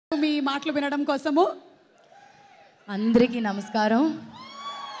మీ మాటలు వినడం కోసము. అందరికీ నమస్కారం.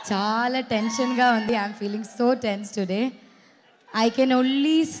 చాలా టెన్షన్గా ఉంది. I'm feeling so tense today. I can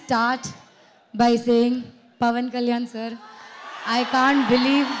only start by saying, Pawan Kalyan sir, I can't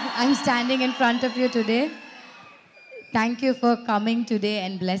believe I'm standing in front of you today. Thank you for coming today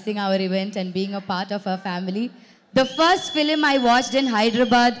and blessing our event and being a part of our family. The first film I watched in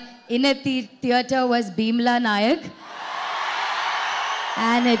Hyderabad in a theater was Bhimla Nayak.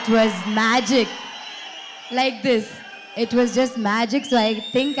 And it was magic. Like this. It was just magic. So I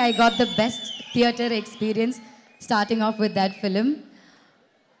think I got the best theater experience starting off with that film.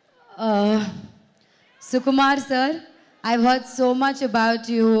 Sukumar sir, I've heard so much about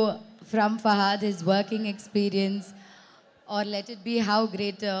you from Fahad, his working experience, or let it be how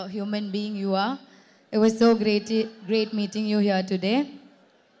great a human being you are. It was so great meeting you here today.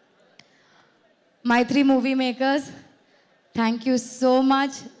 My three movie makers, thank you so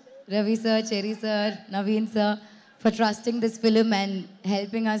much, Ravi sir, Cherry sir, Naveen sir, for trusting this film and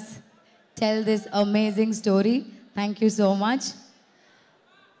helping us tell this amazing story. Thank you so much.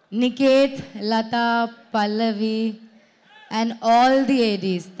 Niket, Lata, Pallavi, and all the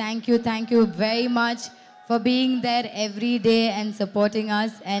ADs, thank you very much for being there every day and supporting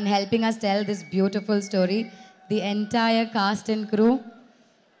us and helping us tell this beautiful story. The entire cast and crew,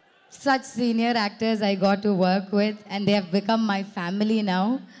 such senior actors I got to work with, and they have become my family now.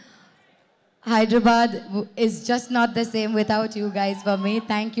 Hyderabad is just not the same without you guys for me.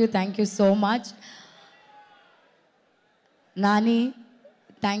 Thank you so much. Nani,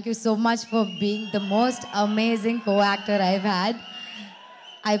 thank you so much for being the most amazing co-actor I've had.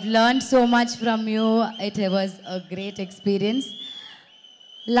 I've learned so much from you. It was a great experience.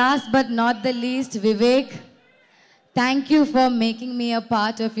 Last but not the least, Vivek, thank you for making me a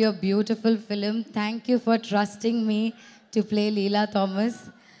part of your beautiful film. Thank you for trusting me to play Leela Thomas.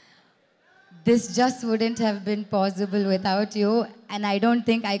 This just wouldn't have been possible without you, and I don't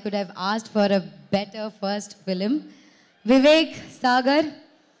think I could have asked for a better first film. Vivek Sagar,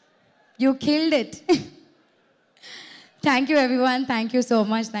 you killed it. Thank you everyone. Thank you so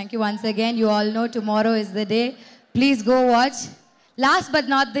much. Thank you once again. You all know tomorrow is the day. Please go watch. Last but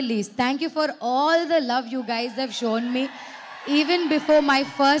not the least, thank you for all the love you guys have shown me even before my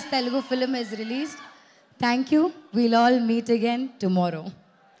first Telugu film is released. Thank you. We'll all meet again tomorrow.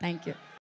 Thank you.